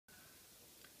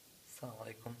السلام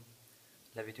عليكم.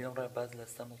 لفيديو راه باز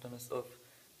simultaneous of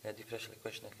differential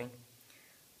equation كين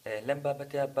لم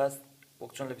بابتها باز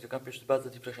وقتون لفيديو كان بيش باز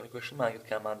differential equation ما قلت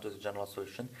كمان دوز general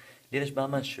solution ليش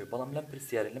بامان شو بالام لم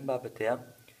برسياري لم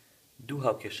بابتها دو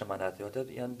هاو كيش ما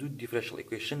ناتي يعني دو differential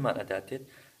equation ما ناتي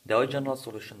داوي general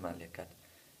solution ما ليكات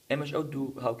امش او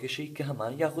دو هاو كيشي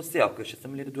كهمان ياخذ سي هاو كيش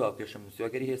سمي دو هاو كيش مسوي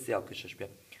غير هي سي هاو كيش بيه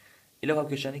إلا هاو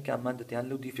كيشاني كمان دتيان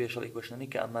لو differential equation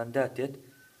كمان داتت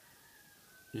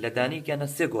لدانی کن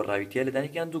سه گوراویتیه لدانی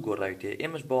کن دو گوراویتیه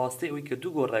امش بواسطه اوی که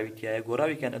دو گوراویتیه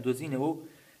گوراوی کن ادوزینه و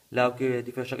لاو که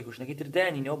دیفرنشال ایکویشن کی تر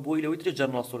دانی نه بوی لوی تر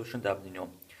جنرال سولوشن دابنینو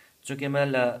چون که من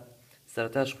لا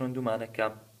سرتاش خوندو معنی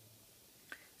کم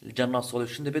الجنرال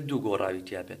سولوشن ده دو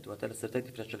گوراویتیه بد و تا سرتا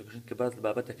دیفرنشال ایکویشن که باز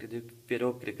بابا تکرید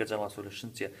فیرو کرد جنرال سولوشن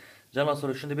تیه جنرال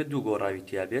سولوشن ده دو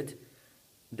گوراویتیه بد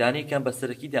دانی کن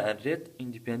بسرکی دانرد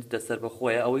ایندیپندنت تسر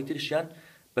بخواه اوی ترشان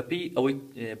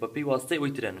بپی واسطه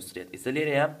اوی تر نسریت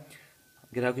ایسالیره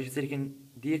گراکش سرکن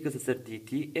دی کس سر دی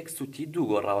تی اکس و تی دو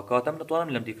گورا و کاتم نتوانم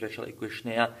لم دیفرنشال ایکویشن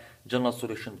یا جنرال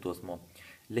سولوشن بتوزمو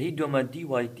لهی دوما دی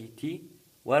وای دی تی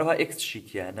وارها اکس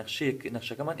شیتیا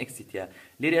نقشه كمان اکس تیا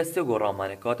لیره سه گورا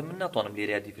مانه کاتم نتوانم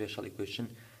لیره دیفرنشال ایکویشن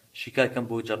شکای کم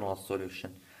بو جنرال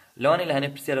سولوشن لوانی لهنه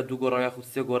پرسیار دو گورا یا خود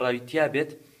سه گورا تیا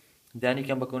بیت دانی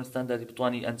کم بکن استانداردی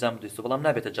بتوانی انجام دیسو بلام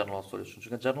نبیت جنرال سولوشن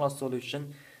چون جنرال سولوشن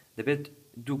دەبێت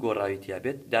دوو گۆڕاویتیا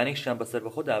بێت دانێکشیان بەسەر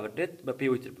بەخۆ دابردێت بە پێی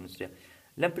وتر بنووسێ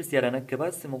لەم پرسیارانە کە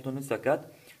باس سیمولتانیوس دەکات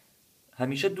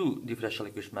هەمیشە دوو دیفرەنشیەل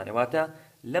ایکویشنمانێ واتە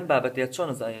لەم بابەتەیە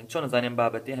چۆن نەزانین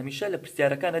بابەتێ هەمیشە لە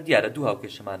پرسیارەکانە دیارە دوو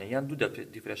هاوکێشەمانە یان دوو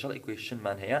دیفرەنشیەل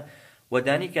ایکویشنمان هەیە و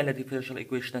دانیکیان لە دیفرەنشیەل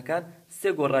ایکویشنەکان سێ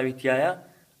گۆڕاویتیایە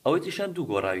ئەوەی تریشیان دوو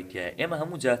گۆڕاویتیایە ئێمە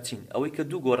هەموو جار چین ئەوەی کە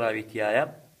دوو گۆڕاویتیایە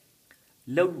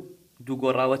لەو دوو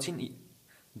گۆڕاوە چین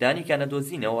دانیکیان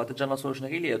ئەدۆزینەوە واتە جەنرال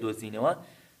سۆلوشنەکەی لێ ئەدۆزینەوە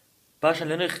پاشان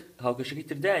لە نرخ هاوکێشەکەی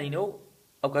تر داینینەوە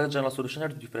ئەو کاتە جەنرال سۆلوشن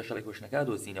هەردوو دیفرەنشیەل ایکویشنەکە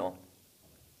دۆزینەوە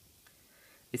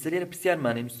ئێستا لێرە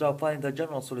پرسیارمانێ نووسراوە find the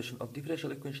general solution of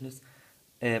differential equations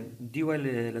dy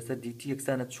لەسەر dt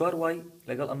یەکسانە 4y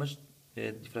لەگەڵ ئەمەش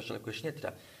دیفرەنشیەل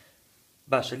ایکویشنێترا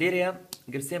باشە لێرەیە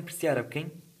گرسێن پرسیارە بکەین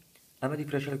ئەمە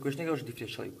دیفرەنشیەل ایکویشنێک ئەوش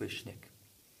دیفرەنشیەل ایکویشنێک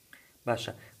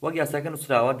باشە وەک یاساکە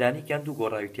نووسراوە دانیکیان دوو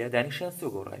گۆڕاویتیایە دانیشیان سێ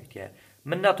گۆڕاویتیایە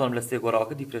من ناتوانم لە سێ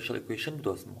گۆڕاوەکە دیفرەنشیەل ایکویشن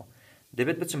بدۆزمەوە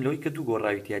دەبێت بچم لەوەی کە دوو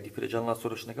گۆڕاویتیە جەنرال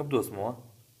سۆلوشنەکە بدۆزمەوە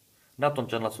ناتوانم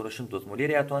جەنرال سۆلوشن بدۆزمەوە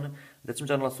لێرە یاتوانم دەچم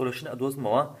جەنرال سۆلوشن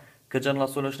ئەدۆزمەوە کە جەنرال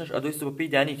سۆلوشنش ئەدۆیسە بە پێی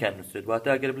دانیکیان نووسێت واتە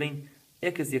ئەگەر بڵین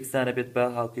ئێکس یەکسانە بێت بە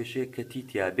هاوکێشەیەک کە تی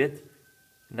تیا بێت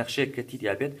نەخشەیەک کە تی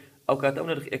تیا بێت ئەو کاتە ئەو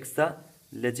نرخ ئێکسا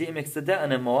لە جێ ئەم ئێکسەدا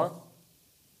ئەنەمەوە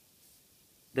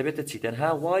دەبێتە چی تەنها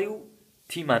وای و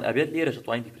تیمان ئەبێت لێرەش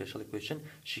دەتوانین دیفرەنشیەل ایکویشن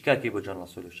شیکارکەی بۆ جەنرال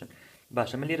سۆلوشن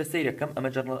باشە من لێرە سەیرەکەم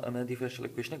ئەمە دیفرەنشیەل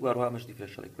ایکویشنێک وارها ئەمەش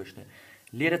دیفرەنشیەل ایکویشنێ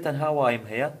لێرە تەنها وایم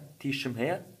هەیە تیشم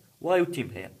هەیە وای و تیم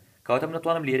هەیە کەواتە من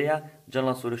نەتوانم لێرەیە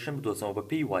جەنرال سۆلوشن بدۆزمەوە بە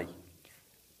پێی وای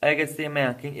ئەگەر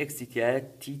سێمەیان کەین ئێکسی تایە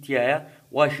تی تایە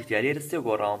وایشی تیا لێرە سێ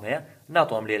گۆڕاوم هەیە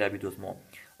ناتوانم لێرە بدۆزمەوە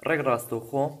ڕێک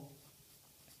ڕاستەوخۆ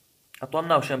ئەتوانم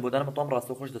ناوشێن بۆ دانم ئەتوانم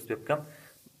ڕاستەوخۆش دەست پێ بکەم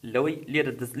لەوەی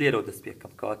لێرەوە دەست پێ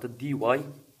بکەم کەواتە دی وای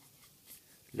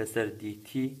لەسەر دی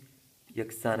تی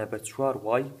یەکسانە بە 4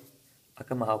 وای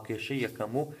ئەکەمە هاوکێشەی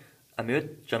یەکەم و ئەمەوێت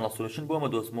جەنرال سۆلوشن بۆ ئەمە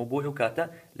دۆزمەوە بۆ ئەو کاتە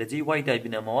لە جێی وای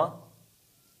دایبنەمەوە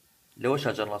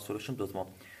لەوەشا جەنرال سۆلوشن دۆزمەوە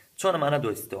چۆن ئەمانە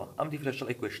دۆزیتەوە ئەم دیفرەنشیەل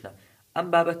ایکویشنە ئەم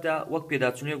بابەتە وەک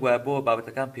پێداچوونێک وایە بۆ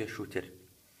بابەتەکان پێشووتر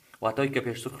واتەوەی کە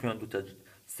پێشتر خوێندوتە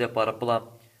سێپارە بڵام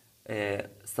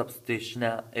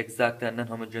سبستیشنە ئێگزاکتە نەن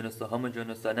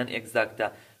هۆمۆجێنۆسە نەن ئێگزاکتە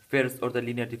فێرست ئۆردەر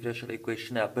لینیەر دیفرەنشیەل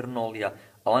ایکویشنە برنۆڵیە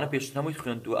ئەوانە پێشتر هەمووی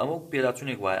خوێندووە ئەمە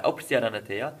پێداچوونێک وایە ئەو پرسیارانەت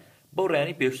هەیە بەو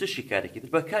ڕێیانی پێشتر شیکارێکی تر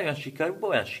بە کاویان شیکار و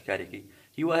بەویان شیکارێکی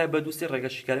هی وایە بە دوو سێ ڕێگە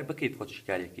شیکارێک بکەیت خۆت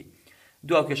شیکارێکی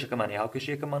دوو هاوکێشەکەمانی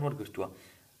هاوکێشەیەکەمان وەرگرتووە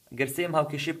گەرسێم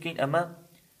هاوکێشێ بکەین ئەمە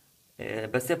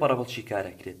بە سێ پەڕەبڵ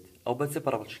شیکارەکرێت ئەو بە سێ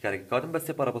پەڕەبڵ شیکارێک کاتم بە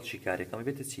سێ پەڕەبڵ شیکارێک ئەمە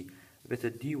بێتە چی بێتە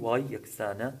دی وای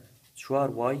یەکسانە 4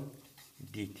 وای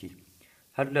دی تی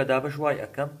هەر لە دابش وای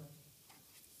ئەەکەم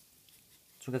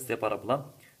چونکە سێ پەڕەبڵە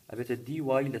ئەبێتە دی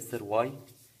وای لەسەر وای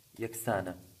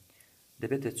یەکسانە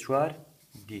دەبێتە 4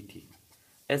 دی تی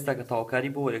ئێستا کە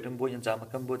تاواکاری بۆ وەرەگرم بۆ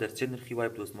ئەنجامەکەم بۆ دەرچێت نرخی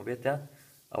وای بدۆزمەوە بێتە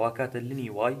ئەوە کاتە لنی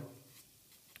وای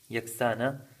یەکسانە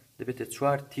دەبێتە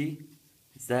 4 تی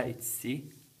زائید سی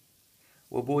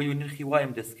و بۆ ئەوەی نرخی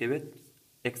وایم دەستکەوێت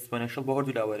ئەکسپۆنێنشڵ بۆ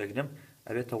هەردوو لا وەرەگرم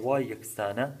ئەبێتە وای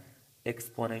یەکسانە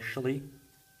ئەکسپۆنێنشڵی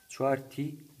 4 تی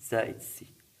زائید سی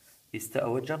ئێستا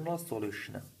ئەوە جەنرال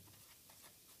سۆلوشنە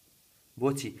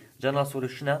بۆچی جەنرال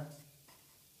سۆلوشنە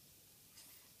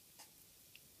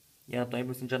یان تۆی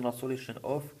بوسین جەنرال سۆلوشن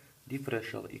ئۆف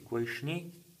دیفرەنشیەل ایکویشنی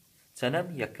چەنەم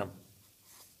یەکەم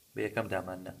بە یەکەم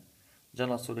دامانە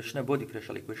جنرال سولوشنە بۆ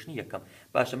دیفرنشیال ئیکویشنی یەکەم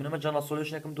باشە من ئەمە جنرال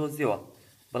سولوشنێکم دۆزیەوە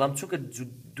بەڵام چونکە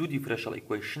دوو دیفرنشیال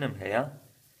ئیکویشنم هەیە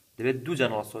دەبێت دوو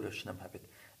جنرال سولوشنم هەبێت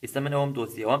ئێستا من ئەوەم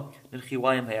دۆزیەوە نرخی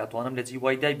وایم هەیە ئەتوانم لە جی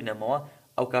وای دای بنەمەوە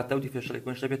ئەو کاتە و دیفرنشیال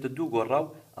ئیکویشن دەبێتە دوو گۆڕا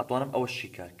و ئەتوانم ئەوەشی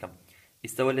کار بکەم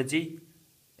ئێستاوە لە جی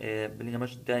بلین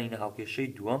ئەمەش دانینە هاوکێشەی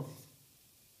دووەم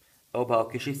ئەو بە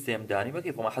هاوکێشەی سێم دانی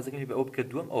بەکەی فۆمە حەزەکەمی بە ئەو بکە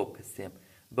دووەم ئەو بکە سێم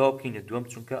باو بکەینە دووەم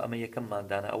چونکە ئەمە یەکەم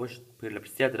مادانە ئەوەش پێر لە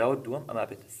پرسیار دراوە دووەم ئەمە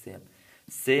بێتە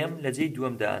سێم لە جێی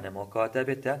دووەم دانەمەوە کەواتە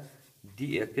بێتە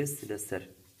dx لەسەر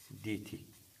dt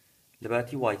لە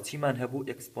باتی وای چیمان هەبوو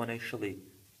ئەکسپۆنێنشڵی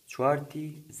 4t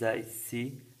زائد c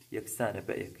یەکسانە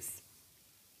بە x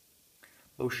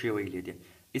بەو شێوەی لێدێ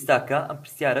ئێستاکە ئەم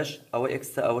پرسیارەش ئەوە x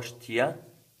ئەوەش تیە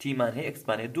تیمان هەیە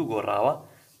ئەکسپانێ دوو گۆڕاوە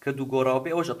کە دوو گۆڕاوە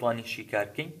بێ ئەوەش ئەتوانین شیکار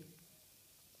بکەین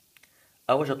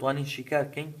ئەوەش ئەتوانین شیکار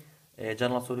بکەین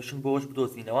جنرال سولوشن بۆش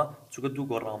بدۆزینەوە چونکە دوو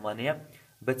گۆڕاومانەیە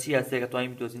بەچی یاسەیەک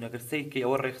ئەتوانین بدۆزینەوە ئەگەر سەیکەی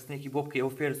ئەوە ڕێخستنێکی بۆ بکەی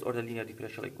ئەوە فێرست ئۆردە لینیەر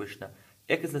دیفرنشیال ئیکویشنە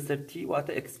x لەسەر t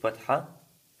واتە x فتحە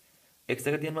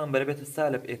x-ەکە دێنمان بەرەبێتە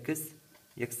سالب x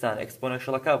یەکسانە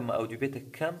ئەکسپۆنێنشڵەکە بمە ئەو دوو بێتە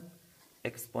کەم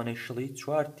ئەکسپۆنێنشڵی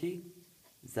 4t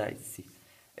زائد c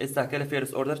ئێستاکە لە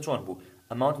فێرست ئۆردەر چۆن بوو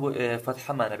ئەماوەت بۆ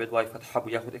فتحەمانە بێت وای فتحە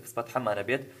بوو یاخود x فتحەمانە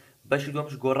بێت بەشی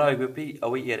دووەمش گۆڕاوی بەپێی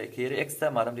ئەوەی ئێرە کە ئێرە x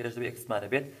مادام لێرەش دەبێت x مانە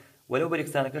بێت وەلەو بەر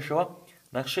یەکسانەکەشەوە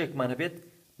نەخشەیەکمانە بێت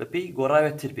بەپێی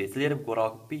گۆڕاوێت تر بێت لێرە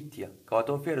گۆڕاوەکە بپێی تیە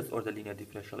کەواتەوە فێرست ئۆردە لینیەر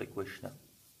دیفرنشیال ئیکویشنە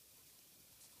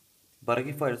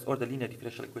بەڕێگەی فێرست ئۆردە لینیەر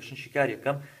دیفرنشیال ئیکویشن شیکار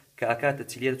یەکەم کە ئاکاتە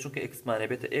چی لێرە چونکە x مانە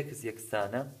بێتە x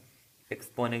یەکسانە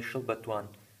ئەکسپۆنێنشڵ بەتوان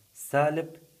سالب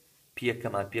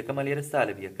پیەکەمان لێرە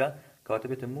سالب یەکە کەواتە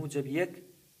بێتە موجب یەک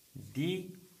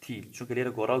dt چونکە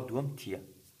لێرە گۆڕاو دووەم تیە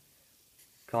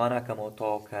کەواناکەمەوە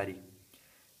تەواوکاری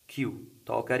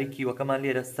تەواوکاری کیوەکەمان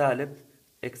لێرە سالب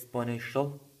ئەکسپۆنێنشڵ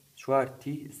 4t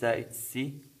زائد c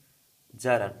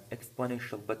جاران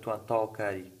ئەکسپۆنێنشڵ بەتوان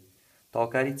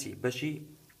تەواوکاری چی بەشی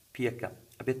پیەکە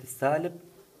ئەبێتە سالب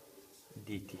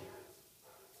dt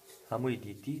هەمووی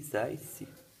dt زائد c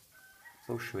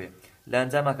بەو شوەیە لە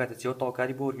ئەنجاما کاتە چیەوە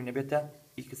تەواوکاری بۆ وەرگرنە بێتە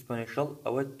ئیکسپۆنێنشڵ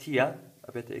ئەوە تیە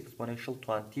ئەبێتە ئەکسپۆنێنشڵ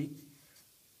 20t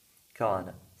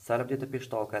کەوانە سالب دێتە پێش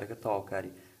تەواوکارەکە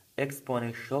تەواوکاری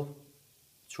ئەکسپۆنێنشڵ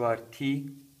 4t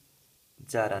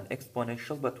جاران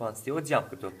ئەکسپۆنێنشڵ بەتوان سێوە جیام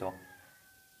کردوتەوە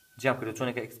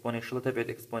چۆنێکە ئەکسپۆنێنشڵتە بێت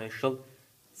ئەکسپۆنێنشڵ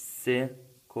 3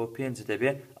 کۆ 5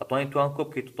 دەبێت ئەتوانین توان کۆ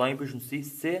بکەیت توانین بژنووسی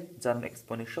 3 جاران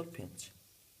ئەکسپۆنێنشڵ 5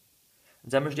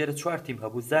 جامش لێرە 4تیم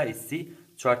هەبوو زائد c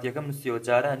 4یەکەم نووسیەوە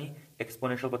جارانی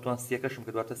ئەکسپۆنێنشڵ بەتوان سیەکەشم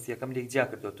کردواتە سیەکەم لێک جیا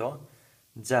کردوتەوە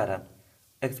جاران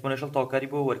ئەکسپۆنێنشڵ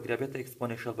تەواوکاری بۆ وەرگرا بێتە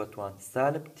ئەکسپۆنێنشڵ بەتوان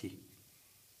سالب t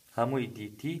هەمووی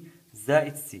dt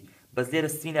زائد c بەس لێرە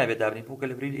c نابێت دابنین بووکە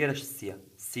لە بری ئێرەش سیە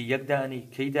c یەک دانی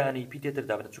کەی دانی پی تێتر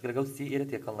دابنێت چونکە لەگەڵ c ئێرە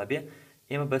تێکەڵ نەبێ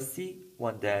ئێمە بە c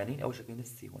 1 دایانین ئەو شەکەینە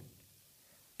c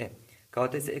 1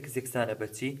 کەواتە x یەکسانە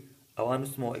بەچی ئەوان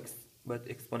نووسمەوە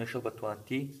ئەکسپۆنێنشڵ بەتوان t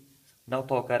ناو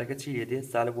تەواوکارەکە چی لێدێ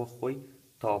سالب بۆ خۆی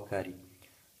تەواوکاری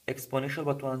ئەکسپۆنێنشڵ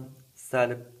بەتوان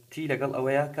سالب t لەگەڵ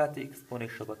ئەوەیە کاتە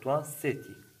ئەکسپۆنێنشڵ بەتوان 3t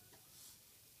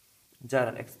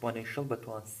جاران ئەکسپۆنێنشڵ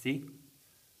بەتوان c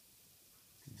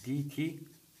dt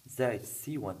زائد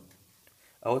c1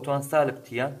 ئەوە توان سالب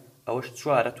تیە ئەوەش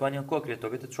 4 توانیان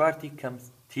کۆکرێتەوە بێتە 4t کەم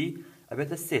t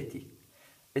ئەبێتە 3t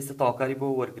ئێستا تەواوکاری بۆ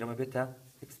وەرگرەمە بێتە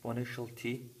ئەکسپۆنێنشڵ t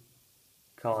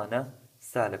کەوانە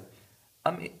سالب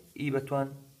ئەم ئی بەتوان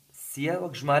سیە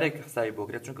وەک ژمارەیەک حسابی بۆ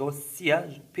گرێت چونکە ئەوە سیە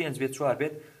 5 بێت 4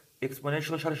 بێت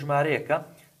ئەکسپۆنێنشڵش هەر ژمارەیەکە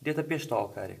دێتە پێش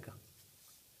تەواوکارێکە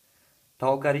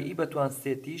تەواوکاری ئی بەتوان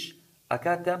سێتیش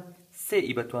ئەکاتە سێ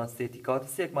ئی بەتوان سێتی کەواتە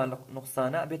سێکمان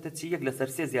نوقسانە ئەبێتە چی یەک لەسەر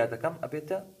سێ زیاد دەکەم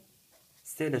ئەبێتە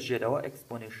سێ لە ژێرەوە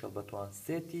ئەکسپۆنێنشڵ بەتوان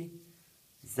سێتی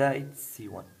زائد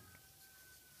c1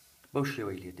 بەو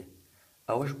شێوەی لێدێ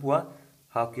ئەوەش بووە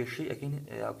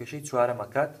هاوکێشەی چوارەمە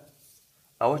کات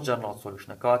ئەوەش جەرنال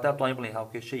سۆلوشنە کەواتە توانین بڵێن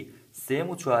هاوکێشەی سێم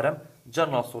و چوارەم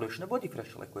جەرنال سۆلوشنە بۆ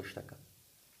دیفرنشیال ئیکویشنەکە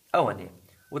ئەوە نییە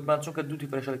وتمان چونکە دوو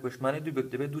دیفرنشیال ئیکویشنمانێ دوو بێت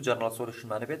دەبێت دوو جەرنال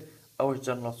سۆلوشنمانە بێت ئەوەش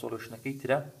جەرنال سۆلوشنەکەی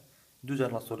ترە دوو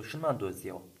جەرنال سۆلوشنمان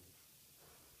دۆزیەوە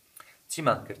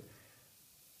چیمان کرد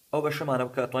ئەو بەشەمانە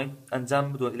بکە توانین ئەنجام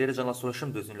بدۆن لێرە جەرنال سۆلوشن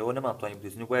بدۆزین لەوە نەماتوانین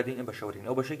بدۆزین بۆ یادین ئەم بەشەوەرین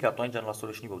ئەو بەشەی کە توانین جەرنال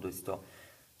سۆلوشنی بۆ بدۆزیتەوە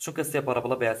چونکە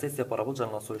سێپەڕەبڵە بە یاسای سێپەڕەبڵ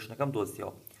جەرنال سۆلوشنەکەم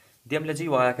دۆزیەوە دێم لە جی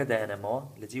وایەکە دایەنەمەوە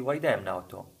لە جی وای دایم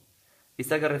ناوەتەوە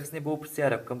ئێستا گەر ڕێخستنی بۆ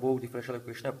پرسیارە بکەم بۆ دیفرنشیال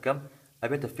ئیکویشنە بکەم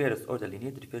ئەبێتە فێرست ئۆردە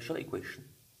لینیەر دیفرنشیال ئیکویشن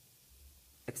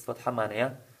x فتحەمانەیە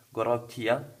گۆڕاو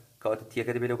تیە کەواتە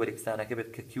تیەکە دەبێت لەو بەرێکسانەکە بێت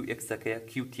کە q xەکەیە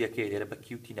q تیەکەی لێرە بە q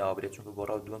تی ناوە بێت چونکە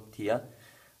گۆڕاو دووەم تیە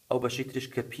ئەو بەشەی ترش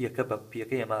کە پیەکە بە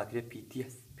پیەکە ئێماکرێت pt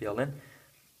پێڵێن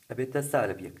ئەبێتە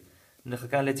سالب یەک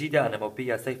نرخەکان لە جی دانەمەوە پێی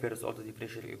یاسای فێرست ئۆردە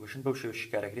دیفرنشیال ئیکویشن بەو شێوە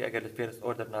شیکارەکرێت ئەگەر لە فێرست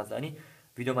ئۆردەر نازانی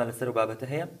ڤیدۆمان لەسەر و بابەتە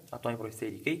هەیە ئەتوانین بڕۆی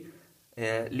سەیریکەی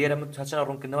لێرە من هەچەنە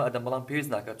ڕوونکردنەوە ئەدەم بەڵام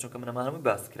پێویست ناکات چونکە منەمان هەمووی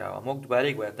باس کراوە مۆک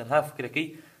دووبارەی گوایە تەنها فکرەکەی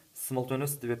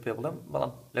simultaneous دەبێت پێ بڵێم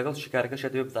بەڵام لەگەڵ شکارەکەش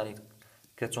دەبێت بزانیت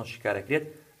کە چۆن شکارەکرێت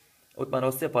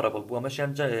وتمانەوە سێ پەڕەبڵ بووە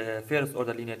مەشیان first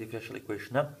order linear differential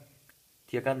equation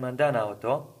تیەکانمان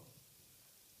داناوەتەوە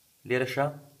لێرەشە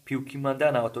پیوکیمان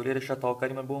داناوەتەوە لێرەشە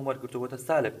تاواکاریمان بۆ وەرگرتووەتە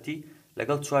سالب تی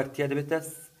لەگەڵ چوارتیا دەبێتە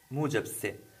موجب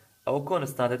سێ ئەوە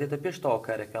کۆنستان دەدێتە پێش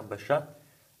تاواکارەکان بەشە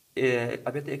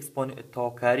ئەبێتە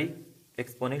تاواکاری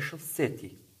exponential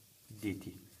سێتی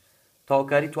دیتی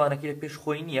تاواکاری توانەکەی لە پێش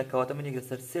خۆی نییە کەواتە من یەک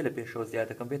لەسەر سێ لە پێشەوە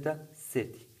زیادەکەم بێتە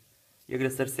سێتی یەک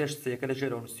لەسەر سێش سێەکە لە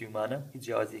ژێرەوە نووسیومانە هیچ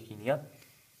جیاوازیەکی نییە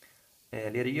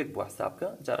لێرە یەک بۆ حساب بکە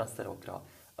جاران سەرەوە کراوە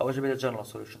ئەوەش بێتە general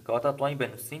solution کەواتە توانین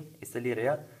بنووسین ئێستا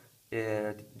لێرەیە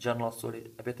general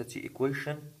solution ئەبێتە چی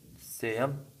equation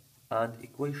سێەم and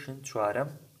equation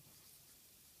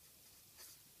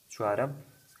چوارەم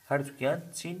هەردووکیان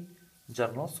چین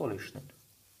general solution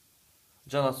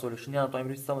یان توانین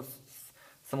بنووسین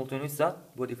simultaneous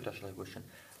بۆ differential equation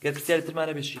گەر پرسیاری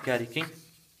ترمانە بێ شیکاریکەین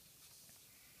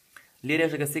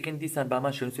لێرەش ئەگە سێکن دیسان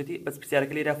بامان شنووسێتی بەس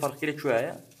پرسیارەکە لێرە فەرقی لە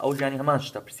کوێیە ئەو ژانی هەمان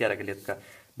شتە پرسیارەکە لێ بکە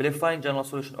بڵێ find general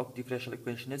solution of differential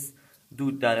equations دوو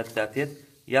دانە بداتێت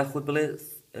یاخود بڵێ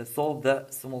solve the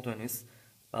simultaneous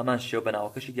بامان شێوە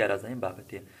بەناوەکەشی دیارازانین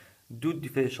بابەتێ دوو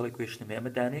differential equation هەیە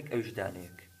ئەمە دانەیەک ئەویش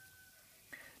دانەیەک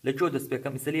لەکوێ دەست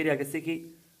پێکەم ئێستا لێرە ئەگە سێکی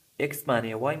x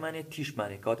مانەیە y مانەیە تیش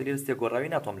مانەیە کەواتە لێرە سێ گۆڕاوی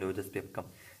ناتوانم لەوە دەست پێ بکەم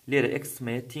لێرە x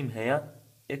مەیە تیم هەیە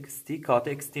xt کەواتە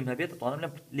x تیم هەبێت دەتوانم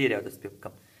لەم لێرە دەست پێ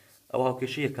بکەم ئەو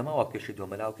هاوکێشەی یەکەمە ئەو هاوکێشەی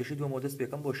دووەمە لە هاوکێشەی دووەمەوە دەست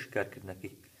پێکەم بۆ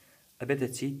شکارکردنەکەی ئەبێتە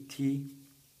چی t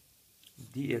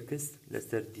dx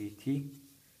لەسەر dt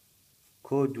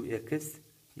کۆ 2x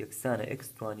یەکسانە x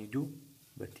توانی 2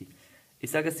 بە t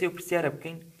ئێستا ئەگە سێ و پرسیارە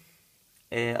بکەین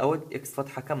ئەوە x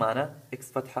فەتحەکەمانە x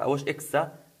فەتحە ئەوەش x-ە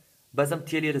بەزەم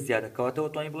تێ لێرە زیادە کەواتەوە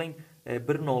توانین بڵین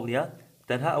برنۆڵیە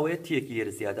تەنها ئەوەیە تیەکی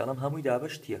لێرە زیادە ئەڵام هەمووی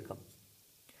دابەش تیەکەم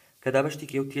کە دابەشتی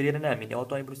کە و تێ لێرە نامینێ ئەوە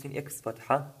توانین بنووسین x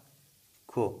فەتحە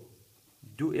کۆ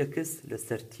 2x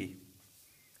لەسەر t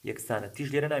یەکسانە تیش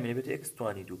لێرە نامینێ بێتە x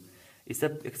توانی 2 ئێستا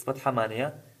x فەتحەمانەیە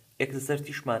x لەسەر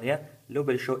تیشمانەیە لەو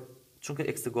بەریشەوە چونکە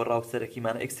x گۆڕاو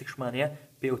سەرەکیمانە x-شمانەیە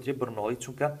پێوترێ برنۆڵی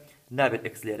چونکە نابێت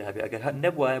x لێرە هەبێ ئەگەر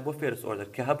نەبوایە بۆ first order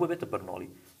کە هەبوو بێتە برنۆڵی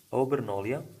ئەوە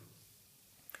برنۆڵیە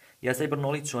یاسای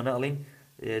برنۆڵی چۆنە ئەڵین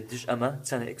دژ ئەمە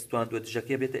چەنە x توان 2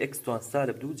 دژەکەی بێتە x توان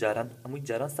سالب 2 جاران هەمووی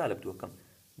جاران سالب 2کەم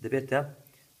دەبێتە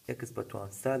x بە توان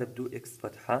سالب 2 x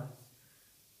فەتحە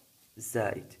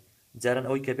زائید جاران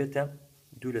ئەوەی کە بێتە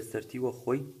 2 لەسەر t وە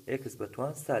خۆی x بە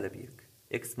توان سالب 1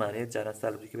 x مانەیە جاران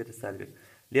سالب 2 کە بێتە سالب 1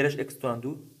 لێرەش x توان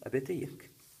 2 ئەبێتە 1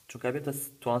 چونکە بێتە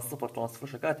توان 0 توان 0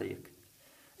 شکاتە 1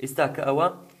 ئێستا کە ئەوە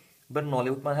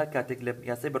برنۆڵی وتمان هەر کاتێک لە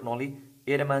یاسای برنۆڵی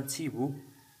ئێرەمان چی بوو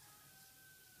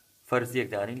فەرزیەک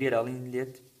دانین لێرە ئەڵین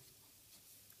لێت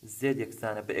z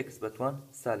یەکسانە بە x بە توان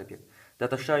سالب 1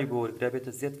 داتەشاوی بۆ وەرگرا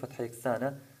بێتە z فەتحە یەکسانە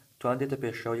توان دێتە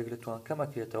پێشەوە یەک لە توان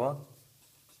کەمەکرێتەوە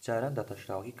جاران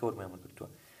داتەشاوی کە وەرمەیان وەرگرتووە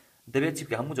دەبێت چی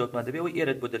بکە هەموو جەوتمان دەبێت ئەوەی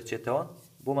ئێرەت بۆ دەرچێتەوە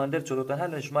بۆمان دەرچێتەوە تەنها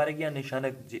لە ژمارەێکیان نیشانە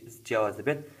جیاواز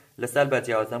دەبێت لە سال با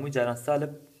جیاواز هەمووی جاران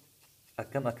سالب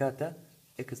ئەکەم ئەکاتە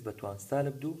x بە توان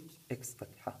سالب 2 x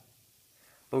فەتحە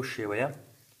بەو شێوەیە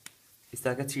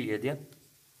ئێستاکە چی لێ دێ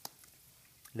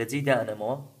لە جێی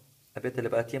دانەمەوە ئەبێتە لە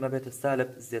باتی ئەمە بێتە سالب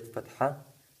z فەتحە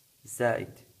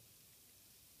زائید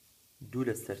 2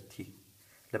 لەسەر t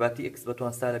لە باتی x بە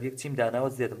توان سالب 1 چیم داناوە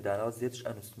زێدم داناوە زێدش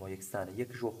ئەنووسمەوە یەکسانە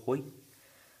یەکش وە خۆی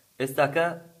ئێستاکە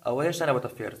ئەوە هێشتا نەبەتە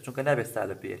فێرس چونکە نابێت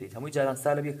سالب بێریت هەمووی جاران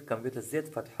سالب 1 کەم بێتە z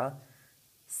فەتحە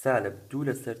سالب 2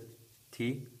 لەسەر t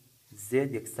z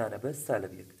یەکسانە بە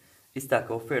سالب 1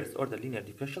 ئێستاکەەوە first order linear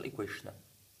differential equation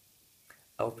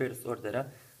ئەو first order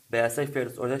بە یاسای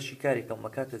first order شیکاری کەم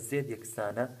مەکاتە z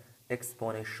یەکسانە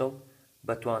exponential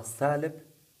بە توان سالب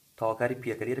تاواکاری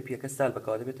پێکە لێرە پێکە سال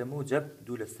بەکەوە دەبێتە موجب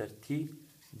 2 لەسەر t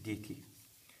dt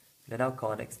لەناو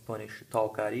کەوانە exponential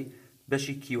تاواکاری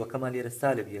بەشی کیوەکەمان لێرە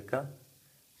سالب یەکە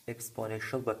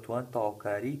exponential بە توان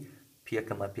تاواکاری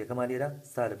پێکەمان لێرە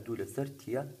سالب 2 لەسەر t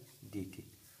dt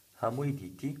هەمووی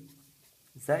dt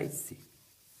زائید c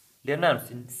لێر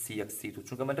نانووسین c1 c2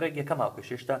 چونکە من ڕێک یەکەم هاوکەش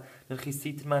هێشتا نرخی c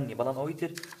ترمان نییە بەڵام ئەوەی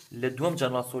تر لە دووەم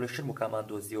general solution بووکامان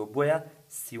دۆزیەوە بۆیە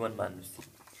c1 مان نووسی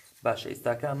باشە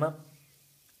ئێستاکە ئەمە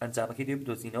ئەنجامەکەی دێ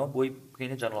بدۆزینەوە بۆی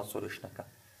بکەینە general solutionەکە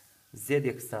z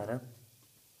یەکسانە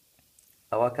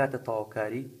ئەوە کاتە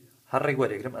تاواکاری هەر ڕێک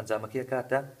وەرێگرم ئەنجامەکەی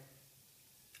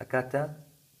ئەکاتە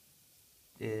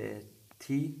t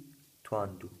توان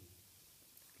 2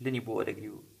 لنی بۆ وەرەگری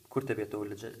و کورتە بێتەوە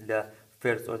لە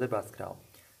first order باس کراوە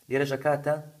لێرەش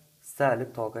ئەکاتە سالب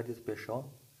تاواکاری دێت پێشەوە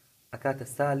ئەکاتە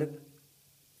سالب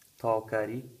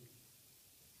تاواکاری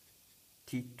t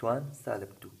تی توان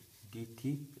سالب 2 dt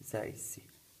زائد c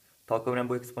تاوکەونیان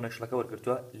بۆ ئەکسپۆنێنشڵەکە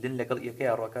وەرگرتووە لن لەگەڵ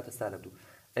یەکەی ڕاکاتە سالب 2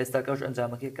 ئێستا کەوش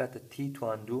ئەنجامەکەی کاتە تی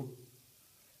توان 2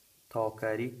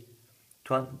 تاواکاری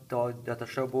توان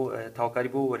داتەشە بۆ تاواکاری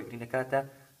بۆ وەرگرینە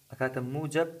ئەکاتە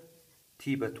موجب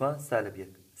تی بەتوان سالب 1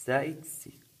 زائد c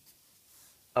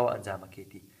ئەوە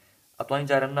ئەنجامەکەیتی ئەتوانین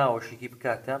جارە ناوەشێکی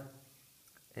بکاتە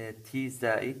تی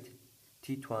زائد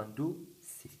تی توان 2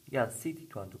 c یان c تی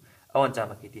توان 2 ئەو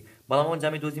ئەنجامەکەیتی بەڵام ئەو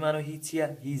ئەنجامی دۆزیمانەوە هیچ چییە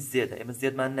هیچ زێدە ئێمە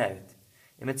زێدمان ناوێت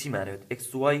ئێمە چیمانەوێت x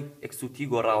y x و t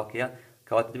گۆڕاوەکەیە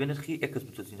کەواتە دەبێت نرخی x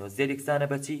بتۆزینەوە زێد یەکسانە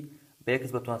بە چی بە x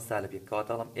بەتوان سالب 1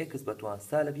 کەواتە ئەڵم x بەتوان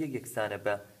سالب 1 یەکسانە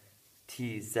بە t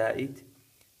زائد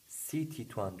c تی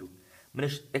توان 2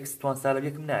 منش x توان سالب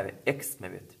 1 ناوێت x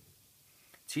مەوێت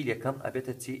چی لێکەم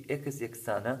ئەبێتە چی x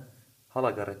یەکسانە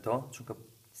هەڵەگەڕێتەوە چونکە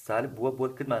سالب بووە بۆ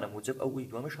کردمانە موجب ئەو وی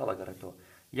دووەمش هەڵەگەڕێتەوە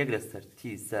یەک لەسەر t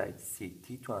زائد c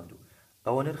تی توان 2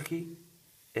 ئەوە نرخی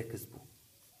x بوو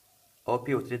ئەوە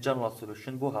پێوترێت جەنرال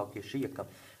سۆلوشن بۆ هاوکێشەی یەکەم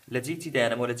لە جێی تی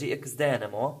دایانەمەوە لە جێی x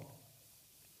دایانەمەوە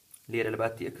لێرە لە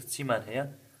باتی x چیمان هەیە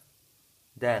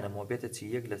دایانەمەوە بێتە چی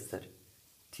یەک لەسەر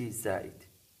t زائد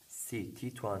c تی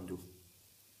توان 2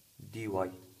 dy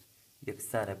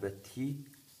یەکسانە بە t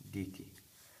dt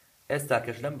ئێستا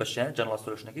کەش لەم بەشیان جەنرال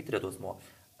سۆلوشنەکەی ترە دۆزمەوە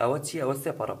ئەوە چی ئەوە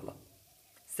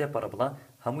سێ پەرەبڵە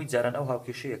هەمووی جاران ئەو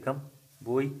هاوکێشەی یەکەم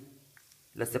بۆی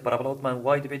لە سێ پەرەبڵە وتمان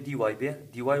وای دەبێت dy بێ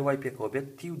dy وای پێکەوە بێت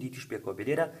تی و دیتیش پێکەوە بێت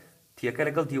لێرە تیەکە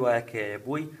لەگەڵ دیوایەکەیە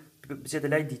بۆی بچێتە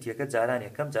لای دیتیەکە جاران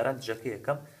یەکەم جاران دژەکە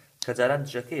یەکەم کە جاران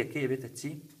دژەکە یەکەیە بێتە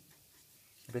چی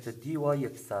بێتە dy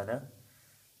یەکسانە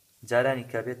جارانی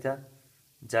کە بێتە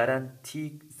جاران t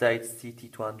زائد c تی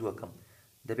توان 2 یەکەم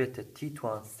دەبێتە t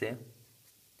توان 3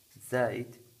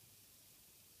 زائد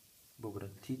بگرە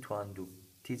t توان 2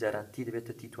 t جاران t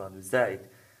دەبێتە t توان 2 زائد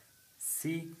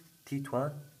c t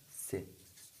توان 3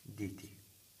 dt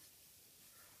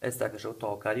ئێستا کەشەوە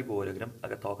تاواکاری بۆ وەرەگرم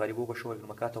ئەگە تاواکاری بۆ بەشە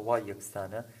وەرگرمە کاتە وای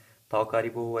یەکسانە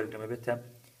تاواکاری بۆ وەرگرمە بێتە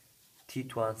t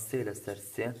توان 3 لەسەر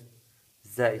 3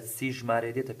 زائد c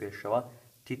ژمارە دێتە پێشەوە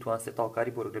t توان 3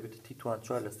 تاواکاری بۆ وەرگرمە بێتە t توان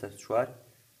 4 لەسەر 4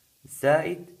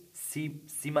 زائد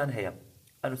c مان هەیە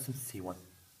ئەنووسم c1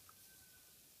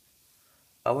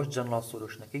 ئەوەش جەنرال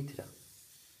سۆلوشنەکەی ترە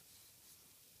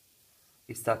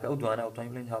ئێستاکە ئەو دوانە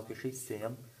ئەوتوانین بڵێن هاوکێشەی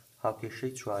سێیەم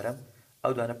هاوکێشەی چوارەم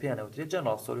ئەو دوانە پێیان ئەوترێت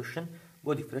جەنرال سۆلوشن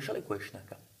بۆ دیفرەنشیەل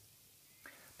ئیکوێشنەکە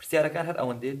پرسیارەکان هەر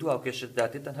ئەوەندەیە دوو هاوکێشە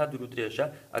دادێت تەنها دوور و درێژە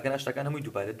ئەگەر شتەکان هەمووی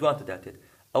دووبارە دوانتە دادێت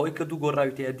ئەوەی کە دوو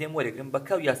گۆڕاوی تەیە دێم وەرەگرم بە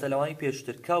کاو یاسا لەوانی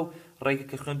پێشتر کاو ڕێگە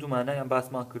کە خوێندومانە یان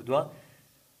باسمان کردووە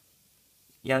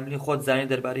یان بڵین خۆت زانین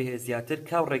دەربارەی هەیە زیاتر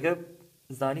کاو ڕێگە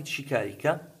زانیت چی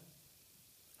کاریکە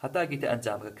هەتا گەیتە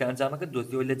ئەنجامەکە کە ئەنجامەکە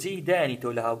دۆزیەوە لە جێی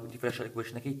دایانیتەوە لە هاو دیفرەنشیەل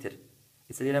ئیکوێشنەکەی تر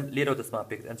ئێستا لێرەوە دەستمان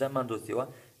پێ کرد ئەنجاممان دۆزیەوە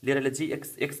لێرە لە جێی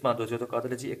x مان دۆزیەوە کاتە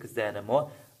لە جێی x دایانەمەوە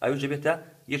ئەویش دەبێتە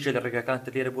یەکێ لە ڕێگەکان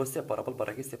تر لێرە بۆ سێ پەرەبڵ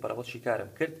بەڕێگەی سێ پەرەبڵ شیکارم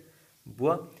کرد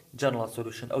بووە جەنرال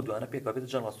سۆلوشن ئەو دوانە پێکەوە بێتە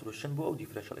جەنرال سۆلوشن بۆ ئەو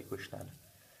دیفرەنشیەل ئیکوێشنانە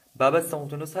بابەت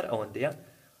سیمولتانیوس هەر ئەوەندەیە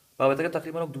بابەتەکە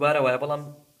تقریبا دووبارە وایە بەڵام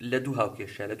لە دوو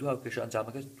هاوکێشە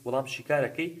ئەنجامەکە وەڵام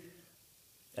شیکارەکەی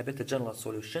ئەبێتە جەنرال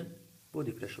سۆلوشن بۆ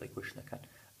دیفرەنشیەل ئیکوێشنەکان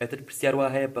ئەتر پرسیار وا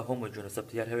هەیە بە هۆمۆجینۆس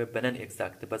پرسیار هەیە بە نەن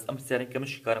ئێکزاکت بەس ئەم پرسیارن کە من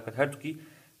شیکارم کرد هەردووکی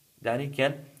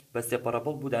دانیکیان بە سێ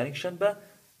پەرەبڵ بوو دانیکشن بە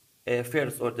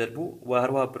فێرس ئۆردەر بوو و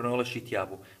هەروەها برنەوەڵەشی تیا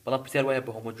بوو بەڵام پرسیار وایە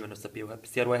بە هۆمۆجینۆس پێوە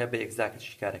پرسیار وایە بە ئێکزاکت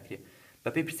شیکارەکرێت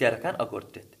بەپێی پرسیارەکان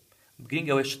ئەگۆڕدرێت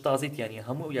گرنگەوەی شت تازەی تیانە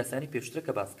هەموو ئەو یاسانی پێشترە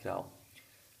کە باس کراوە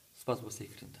سپاس بۆ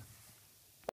سەیرکردنتان